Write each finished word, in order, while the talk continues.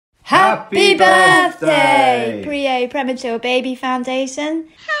Happy birthday, Priaulx Premature Baby Foundation.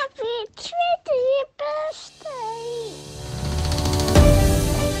 Happy 20th birthday.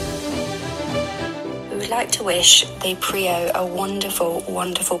 We would like to wish the Priaulx a wonderful,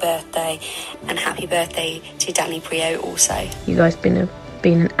 wonderful birthday, and happy birthday to Danny Priaulx also. You guys been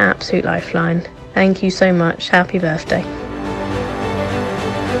an absolute lifeline. Thank you so much. Happy birthday.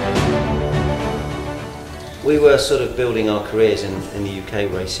 We were sort of building our careers in the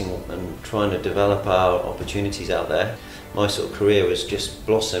UK racing and trying to develop our opportunities out there. My sort of career was just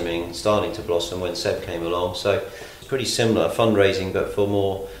starting to blossom when Seb came along. So it's pretty similar, fundraising, but for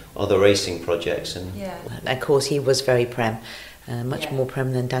more other racing projects. And of course, he was very prem, much more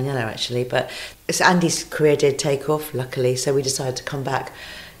prem than Danniella actually. But Andy's career did take off, luckily, so we decided to come back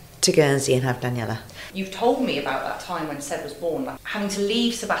to Guernsey and have Danniella. You've told me about that time when Seb was born, like having to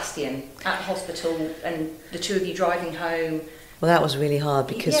leave Sebastian at the hospital and the two of you driving home. Well, that was really hard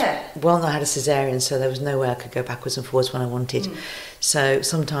because, I had a caesarean, so there was no way I could go backwards and forwards when I wanted. So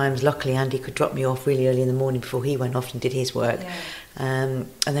sometimes, luckily, Andy could drop me off really early in the morning before he went off and did his work. And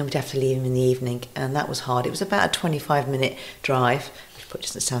then we'd have to leave him in the evening, and that was hard. It was about a 25-minute drive, which probably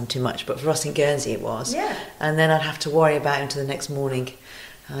doesn't sound too much, but for us in Guernsey it was. And then I'd have to worry about him till the next morning.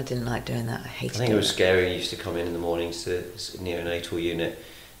 I didn't like doing that. I hated it. I think it was scary. You used to come in the mornings to the neonatal unit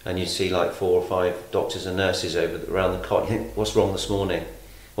and you'd see like 4 or 5 doctors and nurses around the cot. You think, what's wrong this morning?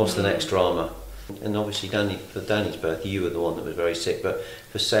 What's the next drama? And obviously for Danny's birth, you were the one that was very sick. But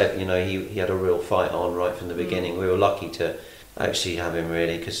for Seb, he had a real fight on right from the beginning. We were lucky to actually have him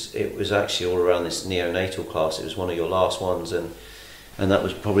really, because it was actually all around this neonatal class. It was one of your last ones, and that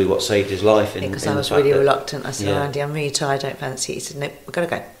was probably what saved his life. Because I was really reluctant. I said, Andy, I'm really tired, I don't fancy it. He said, no, we've got to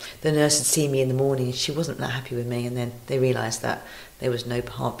go. The nurse had seen me in the morning and she wasn't that happy with me, and then they realised that there was no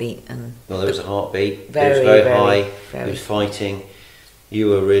heartbeat. Well, there was a heartbeat. It was very high. He was fighting. You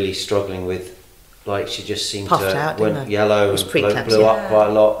were really struggling with, like, she just seemed went yellow and blew up quite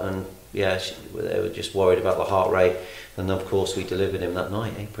a lot, and they were just worried about the heart rate. And of course we delivered him that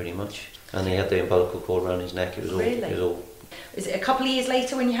night, pretty much. And he had the umbilical cord around his neck. It was all. Is it a couple of years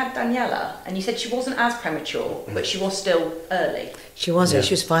later when you had Danniella, and you said she wasn't as premature, but she was still early? She wasn't.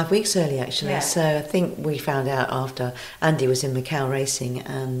 She was 5 weeks early, actually. So I think we found out after Andy was in Macau racing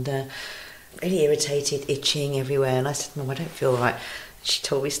and really irritated, itching everywhere. And I said, Mum, I don't feel right. She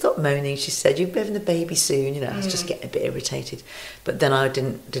told me, stop moaning. She said, you'll be having a baby soon. I was just getting a bit irritated. But then I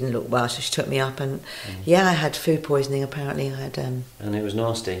didn't look well, so she took me up, and I had food poisoning. Apparently, I had and it was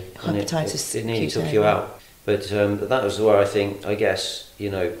nasty. Hepatitis. It nearly took you out. But that was where I guess,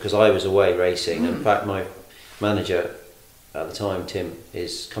 because I was away racing. In fact, my manager at the time, Tim,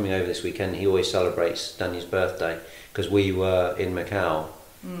 is coming over this weekend. He always celebrates Danny's birthday because we were in Macau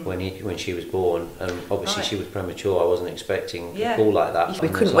when she was born, and obviously she was premature. I wasn't expecting a call like that. We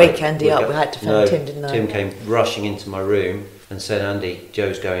couldn't wake Andy up. We had to phone Tim, didn't I? Tim came rushing into my room and said, Andy,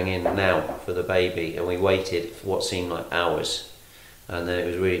 Joe's going in now for the baby, and we waited for what seemed like hours. And then it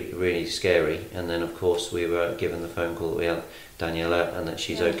was really, really scary. And then, of course, we were given the phone call that we had Danniella and that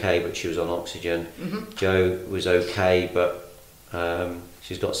she's okay, but she was on oxygen. Joe was okay, but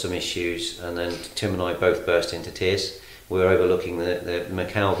she's got some issues. And then Tim and I both burst into tears. We were overlooking the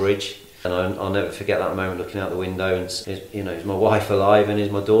Macau Bridge. And I'll never forget that moment, looking out the window and, is my wife alive and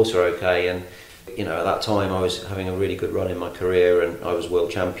is my daughter okay? And, at that time I was having a really good run in my career and I was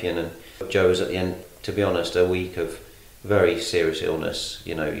world champion. And Joe was at the end, to be honest, a week of very serious illness.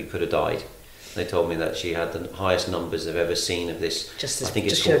 You could have died. They told me that she had the highest numbers they've ever seen of this. I think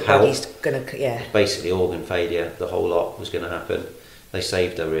it's called HELP. Basically organ failure. The whole lot was going to happen. They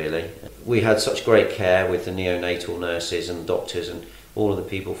saved her, really. We had such great care with the neonatal nurses and doctors and all of the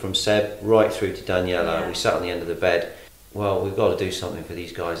people from Seb right through to Danniella. We sat on the end of the bed. Well, we've got to do something for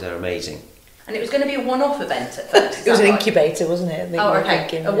these guys. They're amazing. And it was going to be a one-off event at first. It was an incubator, wasn't it?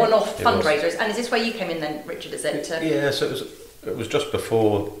 A one-off fundraiser. And is this where you came in then, Richard? Is it? So it was just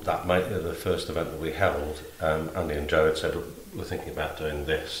before that the first event that we held. Andy and Joe had said, we're thinking about doing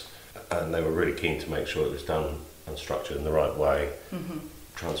this, and they were really keen to make sure it was done and structured in the right way.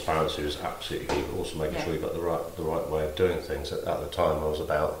 Transparency was absolutely key, but also making sure you got the right way of doing things. At the time, I was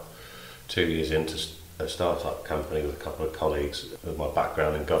about 2 years into a startup company with a couple of colleagues with my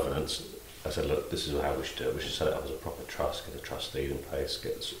background in governance. I said, look, this is how we should do it. We should set it up as a proper trust, get a trustee in place,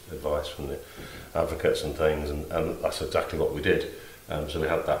 get advice from the advocates and things, and that's exactly what we did. So we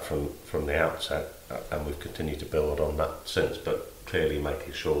had that from the outset, and we've continued to build on that since, but clearly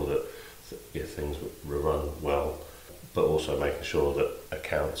making sure that things were run well, but also making sure that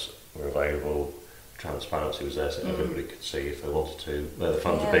accounts were available, transparency was there so everybody could see if they wanted to, where the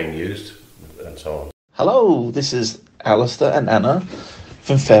funds are being used, and so on. Hello, this is Alistair and Anna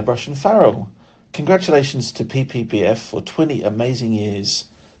from Fairbrush and Farrell. Congratulations to PPBF for 20 amazing years.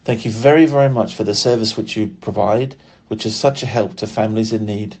 Thank you very, very much for the service which you provide, which is such a help to families in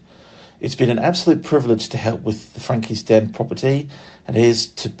need. It's been an absolute privilege to help with the Frankie's Den property, and here's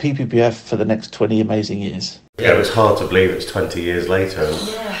to PPBF for the next 20 amazing years. Yeah, it's hard to believe it's 20 years later,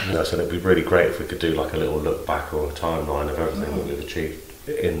 and so it'd be really great if we could do like a little look back or a timeline of everything that we've achieved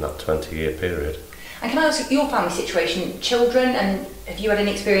in that 20-year period. And can I ask your family situation, children, and have you had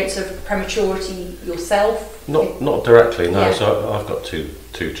any experience of prematurity yourself? Not directly, no. Yeah. So I've got two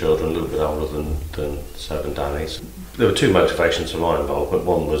children, a little bit older than Seb and Danny. There were two motivations for my involvement.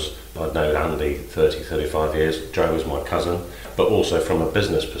 One was I'd known Andy 35 years, Joe was my cousin, but also from a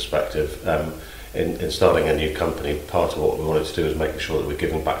business perspective, in starting a new company, part of what we wanted to do is making sure that we're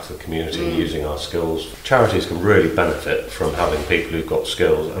giving back to the community and using our skills. Charities can really benefit from having people who've got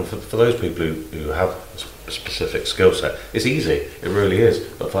skills, and for those people who have a specific skill set, it's easy, it really is,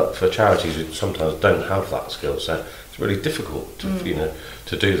 but for charities who sometimes don't have that skill set, it's really difficult to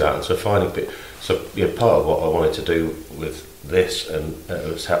do that. And so part of what I wanted to do with this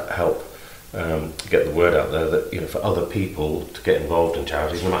was help get the word out there that for other people to get involved in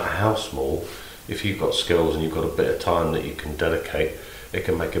charities, no matter how small. If you've got skills and you've got a bit of time that you can dedicate, it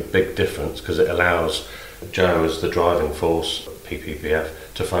can make a big difference, because it allows Jo as the driving force,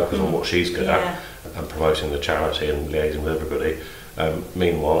 PPBF, to focus on what she's good at and promoting the charity and liaising with everybody.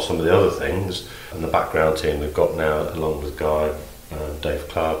 Meanwhile, some of the other things and the background team we've got now, along with Guy, Dave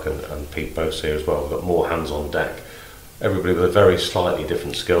Clark and Pete Bose here as well, we've got more hands on deck. Everybody with a very slightly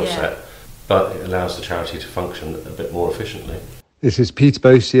different skill set, but it allows the charity to function a bit more efficiently. This is Pete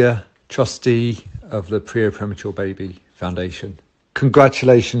Bose, trustee of the Priaulx Premature Baby Foundation.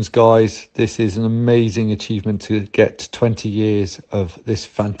 Congratulations, guys. This is an amazing achievement to get to 20 years of this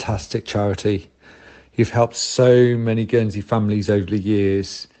fantastic charity. You've helped so many Guernsey families over the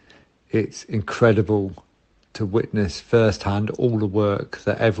years. It's incredible to witness firsthand all the work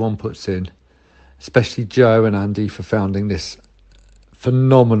that everyone puts in, especially Jo and Andy for founding this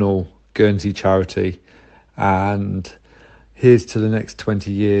phenomenal Guernsey charity. And here's to the next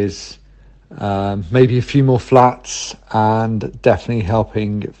 20 years. Maybe a few more flats, and definitely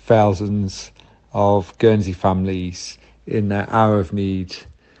helping thousands of Guernsey families in their hour of need.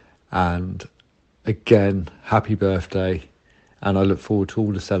 And again, happy birthday, and I look forward to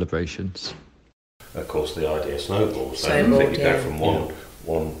all the celebrations. Of course, the idea snowballs. I think you go from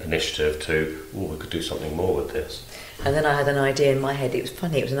one initiative to, we could do something more with this. And then I had an idea in my head. It was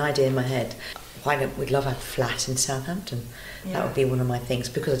funny, it was an idea in my head. We'd love to have a flat in Southampton. That would be one of my things,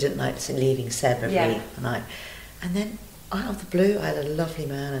 because I didn't like leaving Seb every night. And then out of the blue, I had a lovely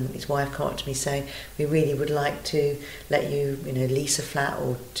man and his wife come up to me saying, we really would like to let you, lease a flat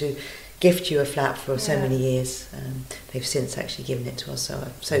or to gift you a flat for so many years. They've since actually given it to us, so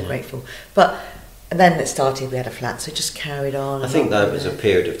I'm so grateful. And then it started, we had a flat, so it just carried on. I think that was a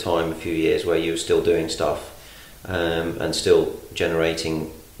period of time, a few years, where you were still doing stuff and still generating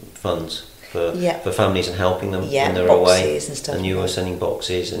funds for families and helping them when they're away, and you were sending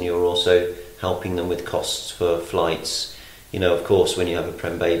boxes, and you were also helping them with costs for flights. Of course, when you have a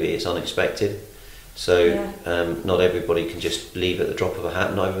prem baby, it's unexpected, so not everybody can just leave at the drop of a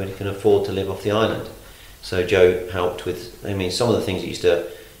hat. Not everybody can afford to live off the island. So Jo helped with, some of the things that used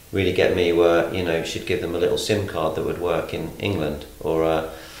to really get me were, she'd give them a little SIM card that would work in England, or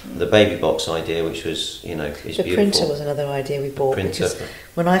the baby box idea, which was, is beautiful. The printer was another idea we bought, because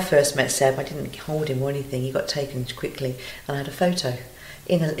when I first met Seb, I didn't hold him or anything. He got taken quickly, and I had a photo.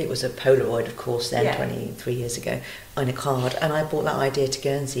 It was a Polaroid, of course, then 23 years ago, on a card, and I brought that idea to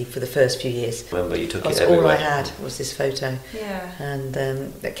Guernsey for the first few years. Remember, you took it everywhere. All I had was this photo, and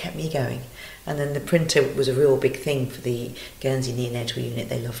that kept me going. And then the printer was a real big thing for the Guernsey neonatal unit.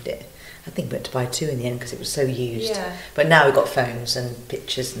 They loved it. I think we had to buy 2 in the end because it was so used. But now we've got phones and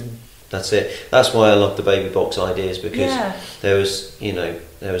pictures and... That's it. That's why I love the baby box ideas, because there was,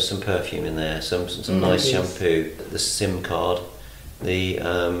 there was some perfume in there, some nice shampoo, the SIM card, the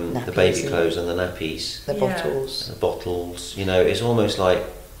baby clothes and the nappies, the bottles. It's almost like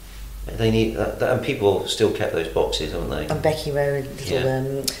they need that, and people still kept those boxes, haven't they? And Becky wrote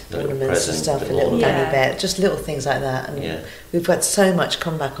little ornaments and stuff, a little Danny bear, just little things like that. And we've had so much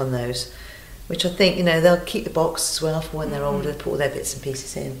comeback on those, which I think they'll keep the box as well for when they're older, put all their bits and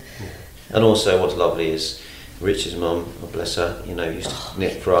pieces in. And also, what's lovely is Richard's mum, bless her, used to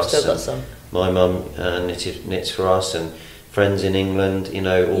knit for us. Still got some. My mum knits for us, and friends in England,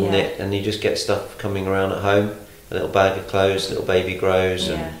 all knit, and you just get stuff coming around at home. A little bag of clothes, little baby grows,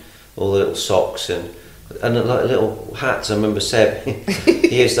 and all the little socks, and And like little hats. I remember Seb,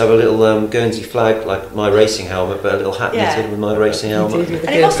 he used to have a little Guernsey flag, like my racing helmet, but a little hat knitted with my racing helmet. And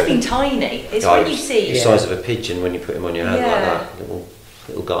it must have been tiny. It's when you see... The size of a pigeon when you put him on your head like that,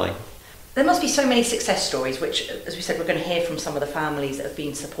 little guy. There must be so many success stories, which, as we said, we're going to hear from some of the families that have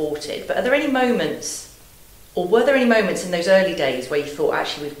been supported. But are there any moments, or were there any moments in those early days where you thought,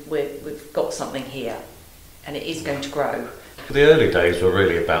 actually, we've got something here, and it is going to grow? The early days were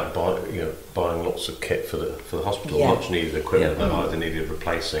really about buying lots of kit for the hospital, much needed equipment that either needed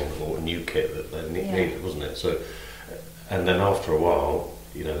replacing or a new kit that they needed, wasn't it? So, and then after a while,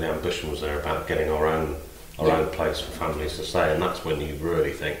 the ambition was there about getting our own place for families to stay, and that's when you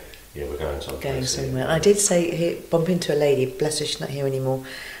really think, we're going somewhere. I did bump into a lady, bless her, she's not here anymore.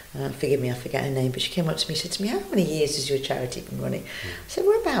 Forgive me, I forget her name, but she came up to me and said to me, how many years has your charity been running? I said,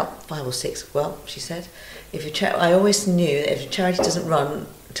 we're about 5 or 6. Well, she said, I always knew that if a charity doesn't run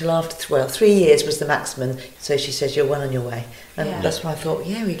till after, 3 years was the maximum. So she says, you're well on your way. And that's when I thought,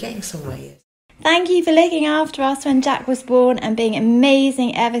 we're getting somewhere. Yeah. Thank you for looking after us when Jack was born and being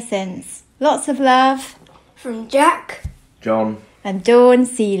amazing ever since. Lots of love. From Jack, John, and Dawn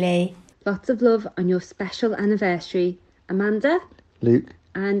Seeley. Lots of love on your special anniversary, Amanda, Luke,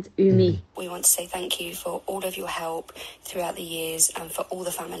 and Umi. We want to say thank you for all of your help throughout the years and for all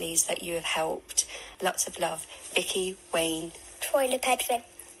the families that you have helped. Lots of love. Vicky, Wayne, Troy Le Tocq.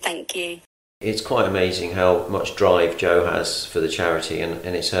 Thank you. It's quite amazing how much drive Joe has for the charity, and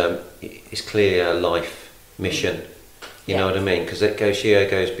it's clearly a life mission. You know what I mean? Because she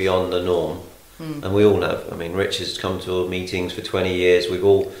goes beyond the norm, and we all know. I mean, Rich has come to meetings for 20 years. We've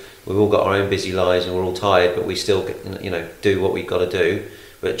all got our own busy lives, and we're all tired, but we still do what we've got to do.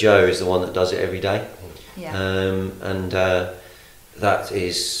 But Joe is the one that does it every day, that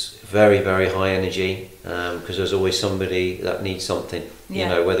is very, very high energy, because there's always somebody that needs something.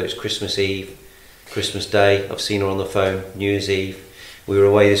 Whether it's Christmas Eve, Christmas Day, I've seen her on the phone, New Year's Eve. We were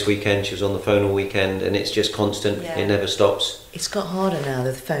away this weekend, she was on the phone all weekend, and it's just constant, it never stops. It's got harder now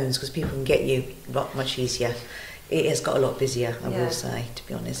with the phones because people can get you much easier. It has got a lot busier, I will say, to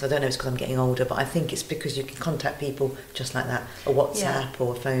be honest. I don't know if it's because I'm getting older, but I think it's because you can contact people just like that, a WhatsApp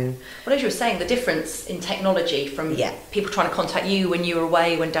or a phone. Well, as you were saying, the difference in technology from people trying to contact you when you were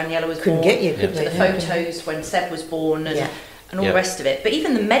away, when Danniella was born, get you, to the photos when Seb was born, and all the rest of it. But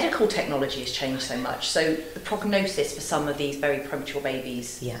even the medical technology has changed so much. So the prognosis for some of these very premature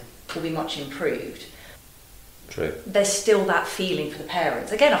babies will be much improved. True. There's still that feeling for the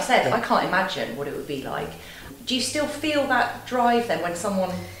parents. Again, I've said, I can't imagine what it would be like. Do you still feel that drive then when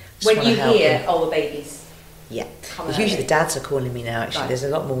you hear, the babies? Yeah, usually the dads are calling me now, actually. There's a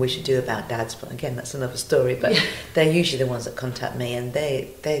lot more we should do about dads, but again, that's another story. But they're usually the ones that contact me, and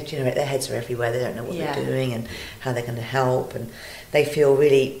they generate, their heads are everywhere. They don't know what they're doing and how they're going to help, and they feel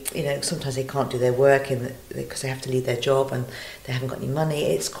really, sometimes they can't do their work because they have to leave their job and they haven't got any money.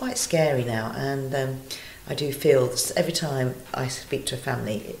 It's quite scary now, and I do feel every time I speak to a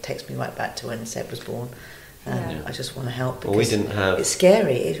family, it takes me right back to when Seb was born. I just want to help because we didn't have... It's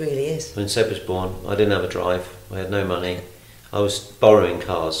scary, it really is. When Seb was born, I didn't have a drive. I had no money. I was borrowing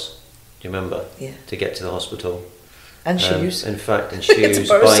cars, do you remember? Yeah. To get to the hospital. And shoes. In fact, and shoes,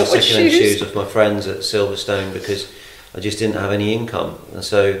 buying second-hand shoes off my friends at Silverstone because I just didn't have any income. And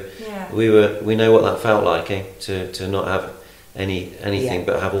so we know what that felt like, to not have anything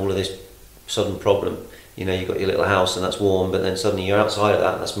but have all of this sudden problem. You've got your little house and that's warm, but then suddenly you're outside of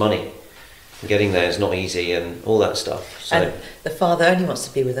that, that's money. Getting there is not easy and all that stuff. So. And the father only wants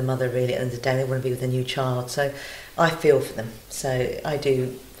to be with the mother, really, at the end of the day. They want to be with a new child. So I feel for them. So I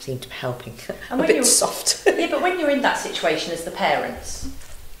do seem to be helping. And a bit soft. Yeah, but when you're in that situation as the parents,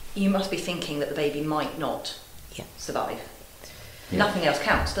 you must be thinking that the baby might not survive. Yeah. Nothing else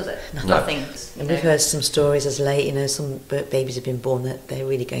counts, does it? Nothing. And we've heard some stories as late, some babies have been born that they're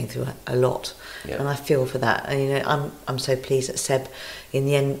really going through a lot. Yeah. And I feel for that. And I'm so pleased that Seb, in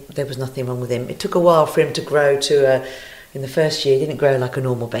the end, there was nothing wrong with him. It took a while for him to grow in the first year, he didn't grow like a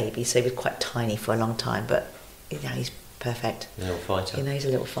normal baby, so he was quite tiny for a long time, but he's perfect. A little fighter. He's a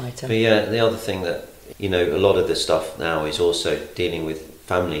little fighter. But the other thing that, a lot of the stuff now is also dealing with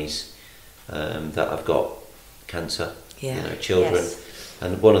families that have got cancer. Children. Yes.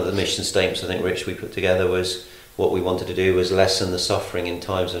 And one of the mission statements I think, Rich, we put together was what we wanted to do was lessen the suffering in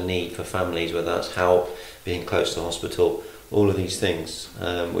times of need for families, whether that's help, being close to hospital, all of these things,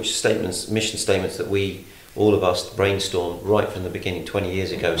 which mission statements that all of us brainstormed right from the beginning 20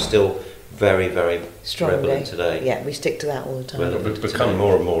 years ago, still very, very prevalent today. Yeah, we stick to that all the time. We've become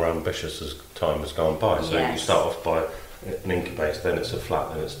more and more ambitious as time has gone by. So you start off by an incubator, then it's a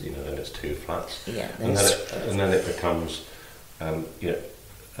flat, then it's 2 flats, and then it becomes a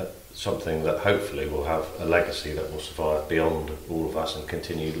something that hopefully will have a legacy that will survive beyond all of us and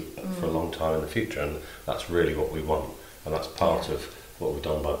continue for a long time in the future, and that's really what we want, and that's part of what we've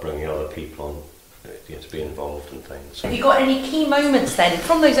done by bringing other people on, to be involved in things. Have you got any key moments then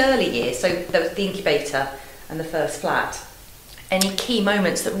from those early years? So there was the incubator and the first flat. Any key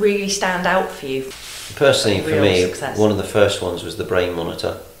moments that really stand out for you? Personally, for me, success? one of the first ones was the brain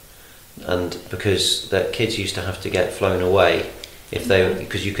monitor, and because the kids used to have to get flown away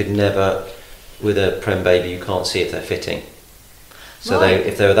because you could never, with a prem baby, you can't see if they're fitting. So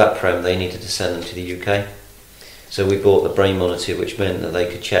if they were that prem, they needed to send them to the UK. So we bought the brain monitor, which meant that they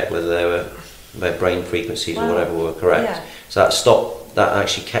could check whether their brain frequencies or whatever were correct. Yeah. So that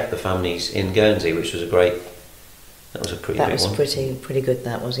actually kept the families in Guernsey, which was that was a pretty big one. That was pretty good.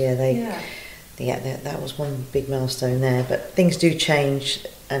 That was that was one big milestone there. But things do change.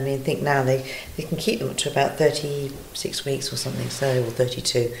 I mean, I think now they can keep them up to about 36 weeks or something, or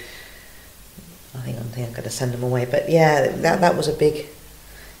 32. I think I've got to send them away. But yeah, that was a big.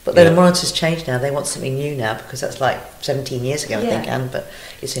 But then the monitor's changed now. They want something new now, because that's like 17 years ago, I think, Anne. But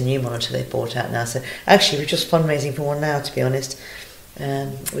it's a new monitor they've bought out now. So actually, we're just fundraising for one now, to be honest.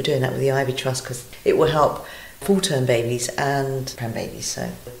 We're doing that with the Ivy Trust because it will help full-term babies and prem babies.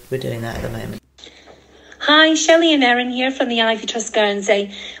 So we're doing that at the moment. Hi, Shelley and Erin here from the Ivy Trust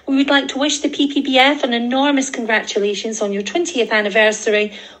Guernsey. We would like to wish the PPBF an enormous congratulations on your 20th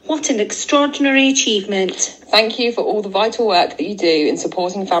anniversary. What an extraordinary achievement. Thank you for all the vital work that you do in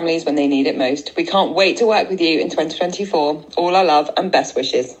supporting families when they need it most. We can't wait to work with you in 2024. All our love and best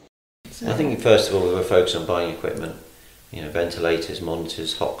wishes. I think first of all we were focused on buying equipment, ventilators,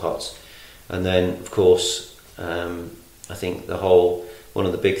 monitors, hot cots, and then of course I think one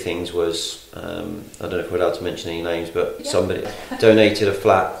of the big things was, I don't know if we're allowed to mention any names, but somebody donated a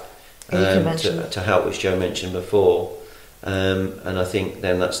flat to help, which Jo mentioned before. And I think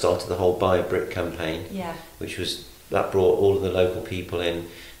then that started the whole Buy a Brick campaign, that brought all of the local people in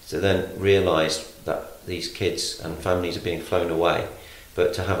to then realise that these kids and families are being flown away,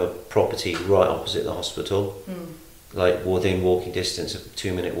 but to have a property right opposite the hospital, like within walking distance, a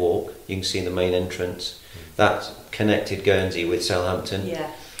 2-minute walk, you can see the main entrance. That connected Guernsey with Southampton,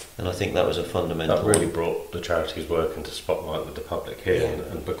 and I think that was a fundamental. That really brought the charity's work into spotlight with the public here,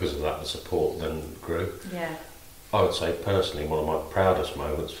 and because of that, the support then grew. Yeah, I would say personally, one of my proudest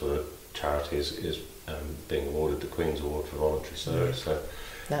moments for the charity is being awarded the Queen's Award for voluntary service. So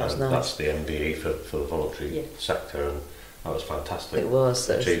that was nice. That's the MBE for the voluntary sector, and that was fantastic. It was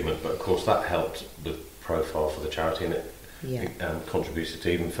achievement, but of course that helped the profile for the charity, and it contributed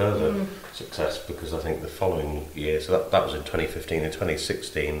to even further success, because I think the following year, so that was in 2015, in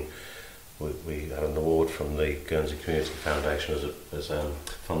 2016 we had an award from the Guernsey Community Foundation as a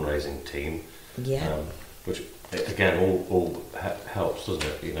fundraising team, which again all helps, doesn't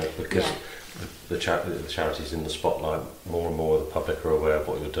it, because the charity's in the spotlight, more and more the public are aware of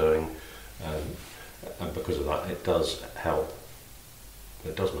what you're doing, and because of that it does help.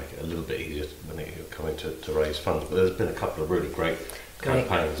 It does make it a little bit easier when you're coming to raise funds, but there's been a couple of really great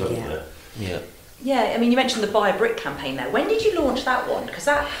campaigns, haven't there? Yeah, I mean, you mentioned the Buy a Brick campaign there. When did you launch that one? Because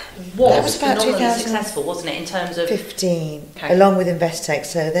that was phenomenally successful, wasn't it, in terms of... 15, along with Investec,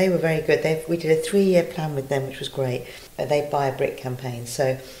 so they were very good. We did a 3-year plan with them, which was great. They Buy a Brick campaign,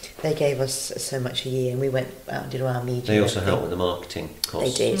 so they gave us so much a year, and we went out and did all our media. They also help with the marketing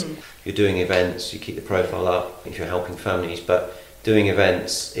costs. They did. You're doing events, you keep the profile up if you're helping families, but doing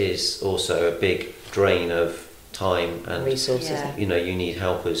events is also a big drain of time and resources. You need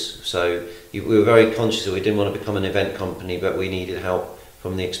helpers. So we were very conscious that we didn't want to become an event company, but we needed help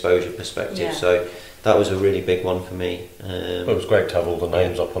from the exposure perspective. So that was a really big one for me. It was great to have all the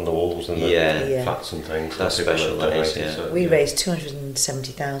names up on the walls and the flats and things. That's special. We raised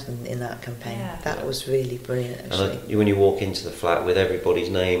 270,000 in that campaign. That was really brilliant. Actually. When you walk into the flat with everybody's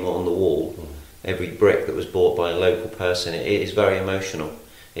name on the wall. Every brick that was bought by a local person, it is very emotional.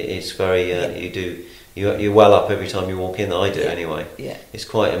 It is very, you well up every time you walk in. I do anyway. Yeah. It's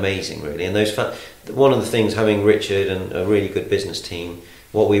quite amazing, really. And one of the things, having Richard and a really good business team,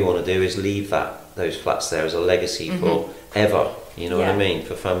 what we want to do is leave those flats there as a legacy forever. You know what I mean,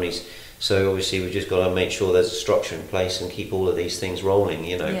 for families. So obviously we've just got to make sure there's a structure in place and keep all of these things rolling.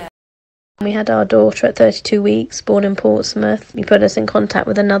 Yeah. We had our daughter at 32 weeks, born in Portsmouth. You put us in contact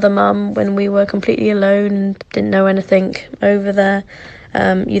with another mum when we were completely alone and didn't know anything over there.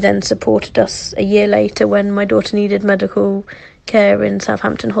 You then supported us a year later when my daughter needed medical care in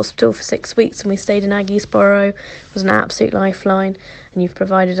Southampton Hospital for 6 weeks, and we stayed in Aggiesborough. It was an absolute lifeline, and you've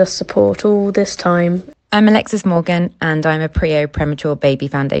provided us support all this time. I'm Alexis Morgan, and I'm a Priaulx Premature Baby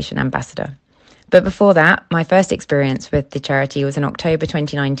Foundation ambassador. But before that, my first experience with the charity was in October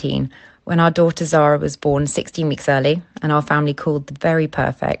 2019, when our daughter Zara was born 16 weeks early, and our family called the very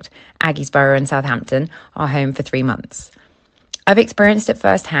perfect Aggiesborough in Southampton our home for 3 months. I've experienced it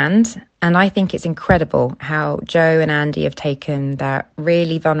firsthand, and I think it's incredible how Joe and Andy have taken that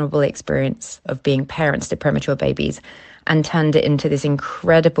really vulnerable experience of being parents to premature babies and turned it into this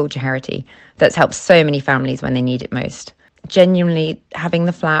incredible charity that's helped so many families when they need it most. Genuinely, having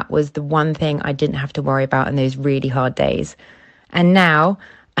the flat was the one thing I didn't have to worry about in those really hard days. And now,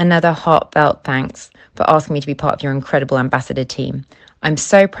 another heartfelt thanks for asking me to be part of your incredible ambassador team. I'm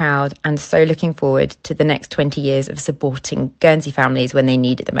so proud and so looking forward to the next 20 years of supporting Guernsey families when they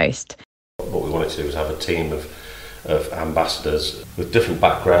need it the most. What we wanted to do was have a team of ambassadors with different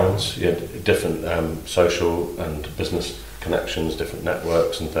backgrounds, different social and business connections, different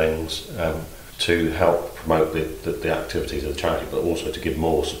networks and things, to help promote the activities of the charity, but also to give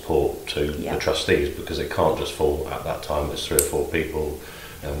more support to the trustees, because it can't just fall at that time. It's 3 or 4 people,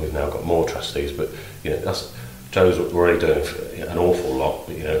 and we've now got more trustees. But that's Joe's already doing an awful lot,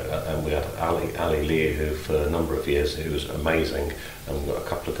 and we had Ali Lee, who for a number of years, who was amazing, and we've got a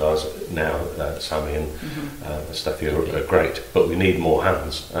couple of guys now, Sammy and Steffi are great, but we need more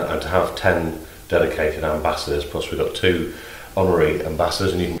hands, and to have 10 dedicated ambassadors, plus we've got 2 honorary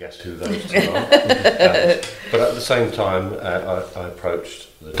ambassadors, and you can guess who those 2 are. But at the same time, I approached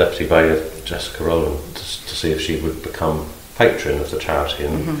the Deputy Bailiff, Jessica Rowland, to see if she would become patron of the charity,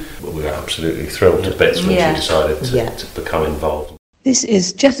 and we were absolutely thrilled to bits when she decided to become involved. This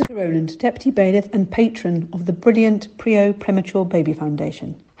is Jessica Rowland, Deputy Bailiff and patron of the brilliant Priaulx Premature Baby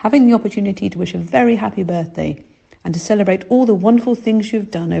Foundation. Having the opportunity to wish a very happy birthday and to celebrate all the wonderful things you've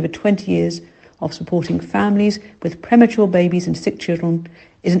done over 20 years of supporting families with premature babies and sick children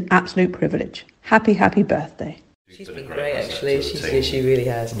is an absolute privilege. Happy, happy birthday. She's been great, actually. She really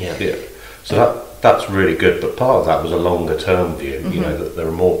has. Yeah. So that's really good, but part of that was a longer term view, that there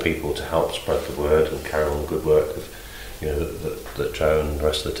are more people to help spread the word and carry on good work that Joe and the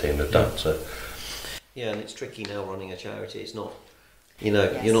rest of the team have done. So and it's tricky now running a charity. It's not, you're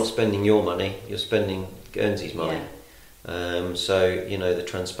not spending your money, you're spending Guernsey's money. So the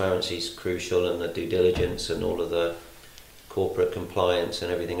transparency is crucial, and the due diligence and all of the corporate compliance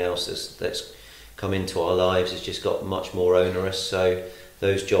and everything else that's come into our lives has just got much more onerous. So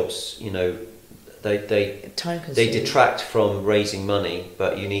those jobs, they detract from raising money,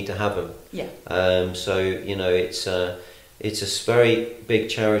 but you need to have them. So it's a very big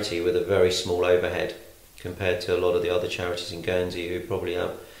charity with a very small overhead compared to a lot of the other charities in Guernsey who probably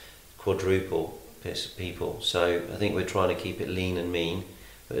have quadruple people. So I think we're trying to keep it lean and mean,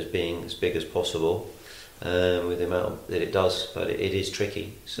 but as being as big as possible with the amount that it does. But it is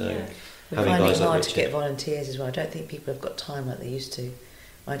tricky. So we're finding it hard to get volunteers as well. I don't think people have got time like they used to.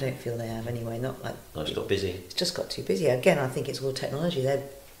 I don't feel they have anyway. Not like it's got busy. It's just got too busy. Again, I think it's all technology. They're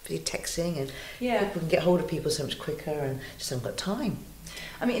busy texting, and people can get hold of people so much quicker, and just haven't got time.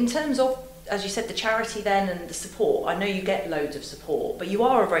 I mean, in terms of, as you said, the charity then and the support, I know you get loads of support, but you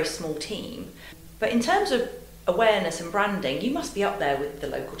are a very small team. But in terms of awareness and branding, you must be up there with the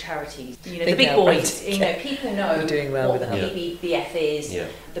local charities. The big boys. People know what the PPBF is.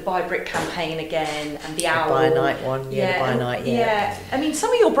 The Buy Brick campaign again, and the Owl. The Buy a Night one. The Buy a Night. I mean,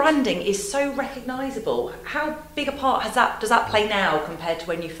 some of your branding is so recognisable. How big a part does that play now compared to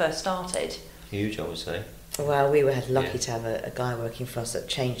when you first started? Huge, I would say. Well, we had lucky to have a guy working for us that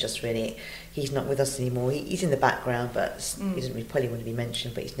changed us really. He's not with us anymore. He's in the background, but he doesn't probably want to be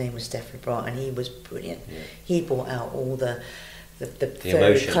mentioned. But his name was Sebastian Priaulx, and he was brilliant. He brought out all the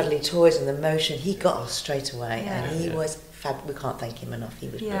very cuddly toys and the motion. He got us straight away, and he was fab. We can't thank him enough. He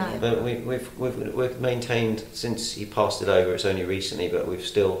was brilliant. But we've maintained since he passed it over. It's only recently, but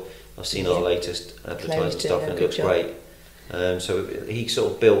I've seen our latest advertising stuff, and it looks great. So he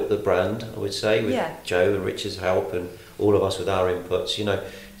sort of built the brand, I would say, with Joe and Richard's help and all of us with our inputs.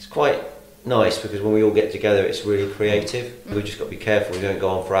 It's quite nice because when we all get together, it's really creative. We've just got to be careful we don't go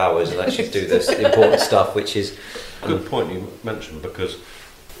on for hours and actually do this important stuff, which is... Good point you mentioned, because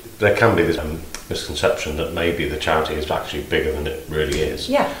there can be this misconception that maybe the charity is actually bigger than it really is.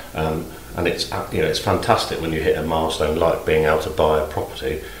 And it's fantastic when you hit a milestone like being able to buy a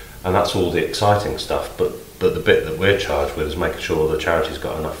property, and that's all the exciting stuff, but the bit that we're charged with is making sure the charity's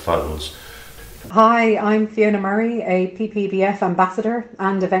got enough funds. Hi, I'm Fiona Murray, a PPBF ambassador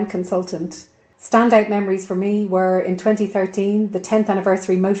and event consultant. Standout memories for me were in 2013, the 10th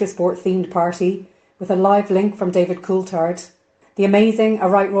anniversary motorsport themed party with a live link from David Coulthard, the amazing A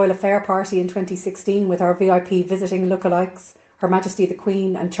Right Royal Affair party in 2016 with our VIP visiting lookalikes, Her Majesty the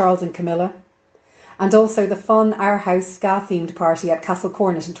Queen and Charles and Camilla, and also the fun Our House Ska themed party at Castle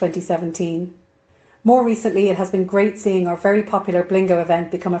Cornet in 2017. More recently, it has been great seeing our very popular Blingo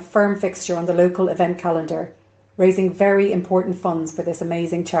event become a firm fixture on the local event calendar, raising very important funds for this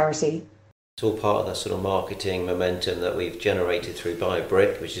amazing charity. It's all part of that sort of marketing momentum that we've generated through Buy a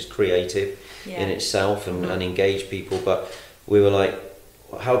Brick, which is creative in itself and engage people. But we were like,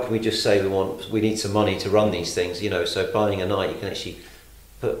 how can we just say we need some money to run these things? So buying a night, you can actually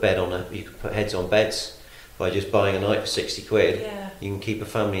put you can put heads on beds by just buying a night for 60 quid. Yeah. You can keep a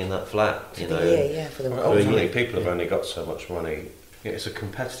family in that flat. For the ultimately, people have only got so much money. It's a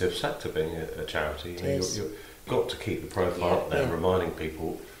competitive sector being a charity. You've got to keep the profile up there, reminding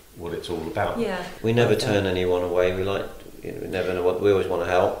people what it's all about. Yeah. We never turn anyone away. We never know we always want to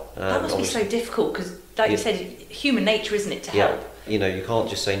help. That must be so difficult because, like you said, human nature, isn't it, to help? You can't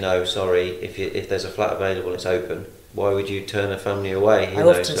just say no, sorry. If there's a flat available, it's open. Why would you turn a family away? I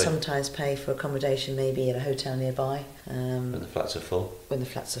often sometimes pay for accommodation, maybe at a hotel nearby. When the flats are full. When the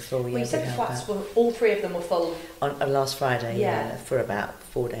flats are full, well, you said the flats were, all three of them were full on last Friday. For about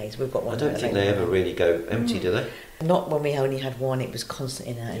 4 days. We've got one. I don't think they ever really go empty, do they? Not when we only had one. It was constant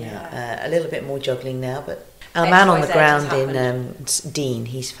in and out. A little bit more juggling now, but our man on the ground in Dean,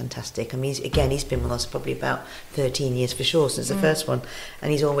 he's fantastic. I mean, he's been with us probably about 13 years for sure since the first one,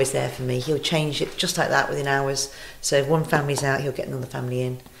 and he's always there for me. He'll change it just like that within hours. So if one family's out, he'll get another family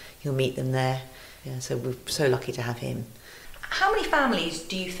in. He'll meet them there. Yeah, so we're so lucky to have him. How many families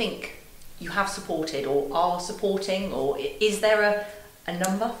do you think you have supported or are supporting, or is there a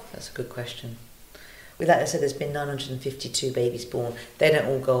number? That's a good question. Like I said, there's been 952 babies born. They don't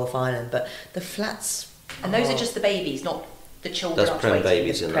all go off island, but the flats. And those are just the babies, not the children. That's prem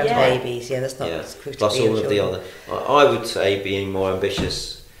babies, isn't it? Babies, that's not. Yeah. Plus all of the other. I would say, being more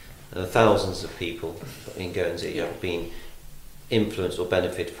ambitious, thousands of people in Guernsey have been influenced or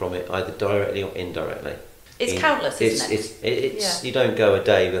benefited from it, either directly or indirectly. It's countless, isn't it? It's you don't go a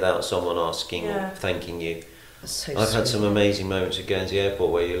day without someone asking or thanking you. I've had some amazing moments at Guernsey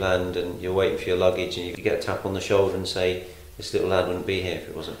Airport where you land and you're waiting for your luggage and you get a tap on the shoulder and say, this little lad wouldn't be here if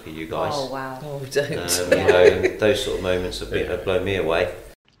it wasn't for you guys. Oh wow! Oh, don't. And those sort of moments have blown me away.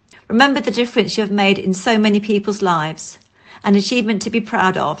 Remember the difference you have made in so many people's lives. An achievement to be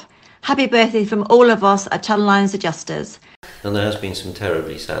proud of. Happy birthday from all of us at Channel Islands Adjusters. And there has been some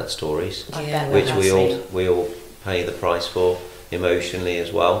terribly sad stories, which we all pay the price for emotionally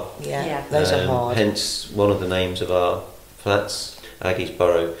as well. Those are hard. Hence one of the names of our flats, Aggie's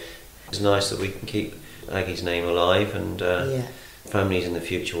Burrow. It's nice that we can keep Aggie's name alive, and families in the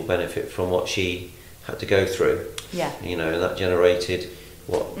future will benefit from what she had to go through. And that generated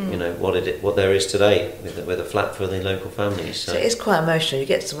what there is today with a flat for the local families. So it's quite emotional. You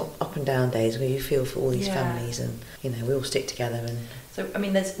get some up and down days where you feel for all these families, and we all stick together. And so I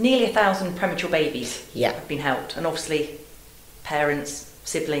mean, there's nearly 1,000 premature babies have been helped, and obviously parents,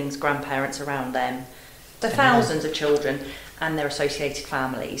 siblings, grandparents around them. So thousands of children and their associated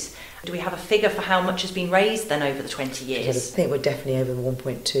families. Do we have a figure for how much has been raised then over the 20 years? I think we're definitely over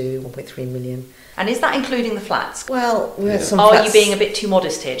 1.2, 1.3 million. And is that including the flats? Well, we had some Are flats. you being a bit too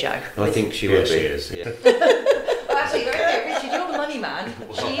modest here, Joe? I think she would be. She is. Well, actually, Richard, you're the money man.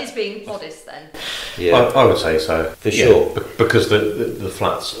 She is being modest then. Yeah, I would say so. For sure. Because the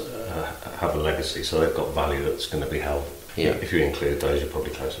flats have a legacy, so they've got value that's going to be held. Yeah. If you include those, you're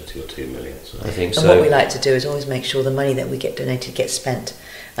probably closer to your 2 million. So. I think so. And what we like to do is always make sure the money that we get donated gets spent.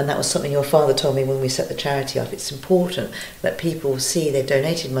 And that was something your father told me when we set the charity up. It's important that people see they've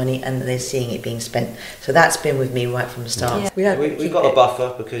donated money and they're seeing it being spent. So that's been with me right from the start. Yeah. We've got a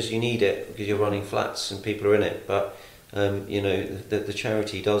buffer because you need it, because you're running flats and people are in it. But the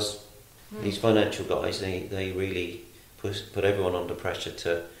charity does. These financial guys, they really put everyone under pressure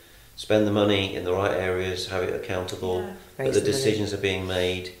to spend the money in the right areas, have it accountable, that the decisions are being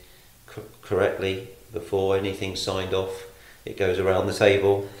made correctly before anything's signed off. It goes around the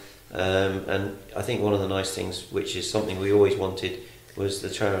table, and I think one of the nice things, which is something we always wanted, was the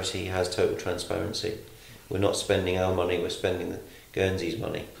charity has total transparency. We're not spending our money, we're spending Guernsey's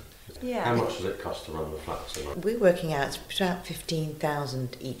money. Yeah. How much does it cost to run the flats? We're working out it's about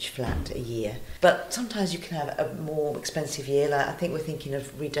 15,000 each flat a year. But sometimes you can have a more expensive year. Like I think we're thinking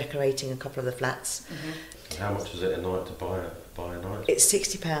of redecorating a couple of the flats. And how much is it a night to buy a night? It's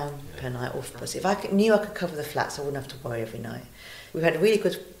 £60 per night off us. If I knew I could cover the flats, I wouldn't have to worry every night. We've had really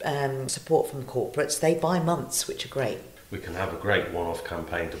good support from corporates. They buy months, which are great. We can have a great one-off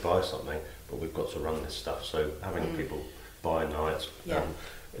campaign to buy something, but we've got to run this stuff. So having people buy nights,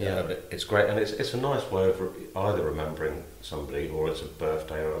 it's great, and it's a nice way of either remembering somebody, or it's a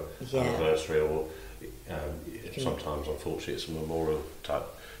birthday or anniversary, or sometimes, unfortunately, it's a memorial type.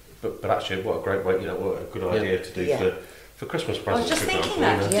 But actually, what a great way! What a good idea to do For Christmas I presents. was just for thinking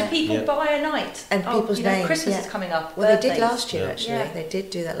example, that. Do people buy a night? And people's names. Christmas is coming up. Well, they birthdays. did last year, Yeah. actually. Yeah. They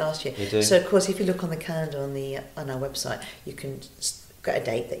did do that last year. They do. So, of course, if you look on the calendar on our website, you can get a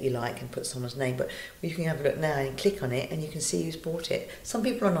date that you like and put someone's name. But you can have a look now and click on it, and you can see who's bought it. Some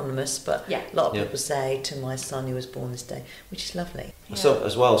people are anonymous, but Yeah. a lot of Yeah. people say, to my son who was born this day, which is lovely. So,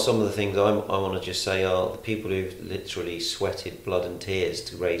 as well, some of the things I want to just say are the people who've literally sweated blood and tears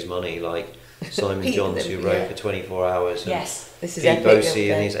to raise money, like Simon Johns, who rode for 24 hours. Yes. This is Pete epic.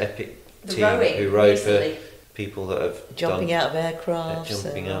 Bosey and his epic The team rowing who rode recently. for people that have Jumping done, out of aircrafts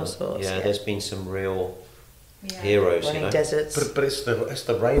jumping and all out. sorts. Yeah, there's been some real Yeah. heroes, Running you know. deserts. But it's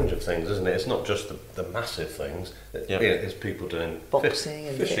the range of things, isn't it? It's not just the massive things. It's people doing Boxing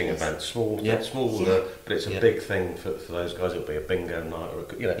and fishing fitness. events, small, Yeah. but it's a Yeah. big thing for those guys. It'll be a bingo night, or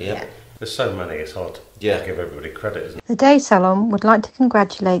Yeah. There's so many. It's hard to give everybody credit, isn't it? The Day Salon would like to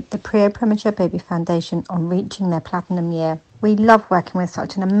congratulate the Priaulx Premature Baby Foundation on reaching their platinum year. We love working with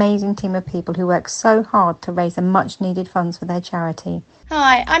such an amazing team of people who work so hard to raise the much needed funds for their charity.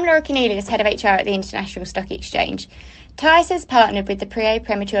 Hi, I'm Laura Cornelius, Head of HR at the International Stock Exchange. TICE has partnered with the Priaulx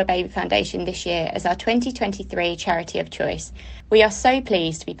Premature Baby Foundation this year as our 2023 charity of choice. We are so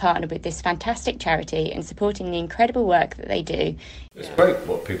pleased to be partnered with this fantastic charity and supporting the incredible work that they do. It's great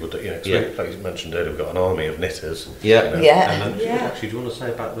what people do. Like you mentioned earlier, we've got an army of knitters. Yeah. And then, actually, do you want to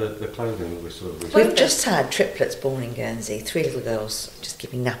say about the clothing that we're sort of... We've just had triplets born in Guernsey, 3 little girls, just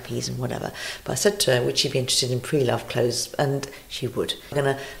giving nappies and whatever. But I said to her, would she be interested in pre-love clothes? And she would. We're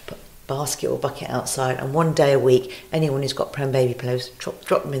going to put a basket or bucket outside, and one day a week, anyone who's got Prem baby clothes,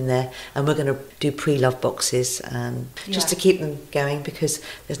 drop them in there, and we're going to do pre-love boxes, and just to keep them going, because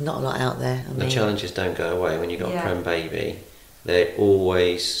there's not a lot out there. The challenges don't go away when you've got a Prem baby. They're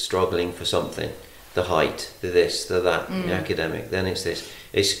always struggling for something. The height, the this, the that, the academic, then it's this.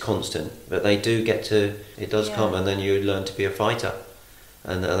 It's constant. But they do get to, it does come, and then you learn to be a fighter.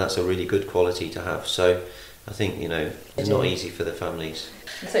 And that's a really good quality to have. So I think, it's not easy for the families.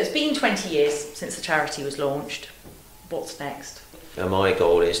 So it's been 20 years since the charity was launched. What's next? And my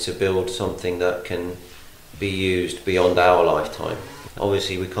goal is to build something that can be used beyond our lifetime.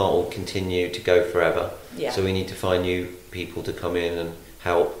 Obviously, we can't all continue to go forever. Yeah. So we need to find new people to come in and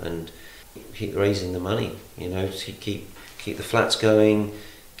help and keep raising the money. To keep the flats going,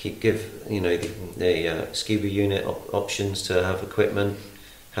 give the scuba unit options to have equipment,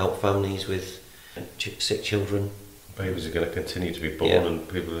 help families with sick children. Babies are going to continue to be born, and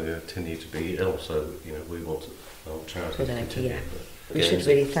people are going to continue to be ill. So we want our charity to continue. We should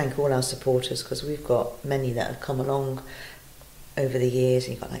really thank all our supporters, because we've got many that have come along over the years.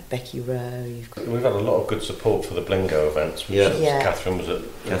 You've got like Becky Rowe. We've had a lot of good support for the Blingo events. Catherine was at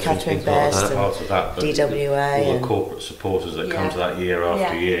Catherine Best, part of that. But DWA, all the corporate supporters that come to that year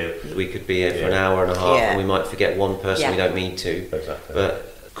after year. We could be here for an hour and a half, and we might forget one person we don't mean to. Exactly.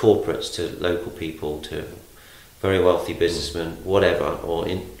 But corporates to local people to very wealthy businessmen, whatever, or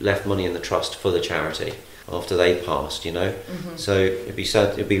left money in the trust for the charity after they passed, So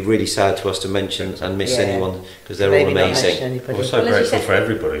it'd be really sad to us to mention and miss anyone, because they're all amazing. We're so grateful for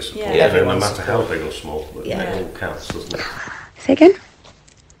everybody's support, no matter how big or small, but it all counts, doesn't it? Say again.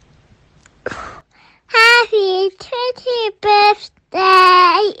 Happy 20th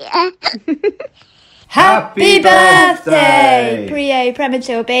birthday! Happy birthday, Priaulx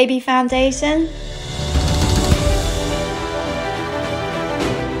Premature Baby Foundation.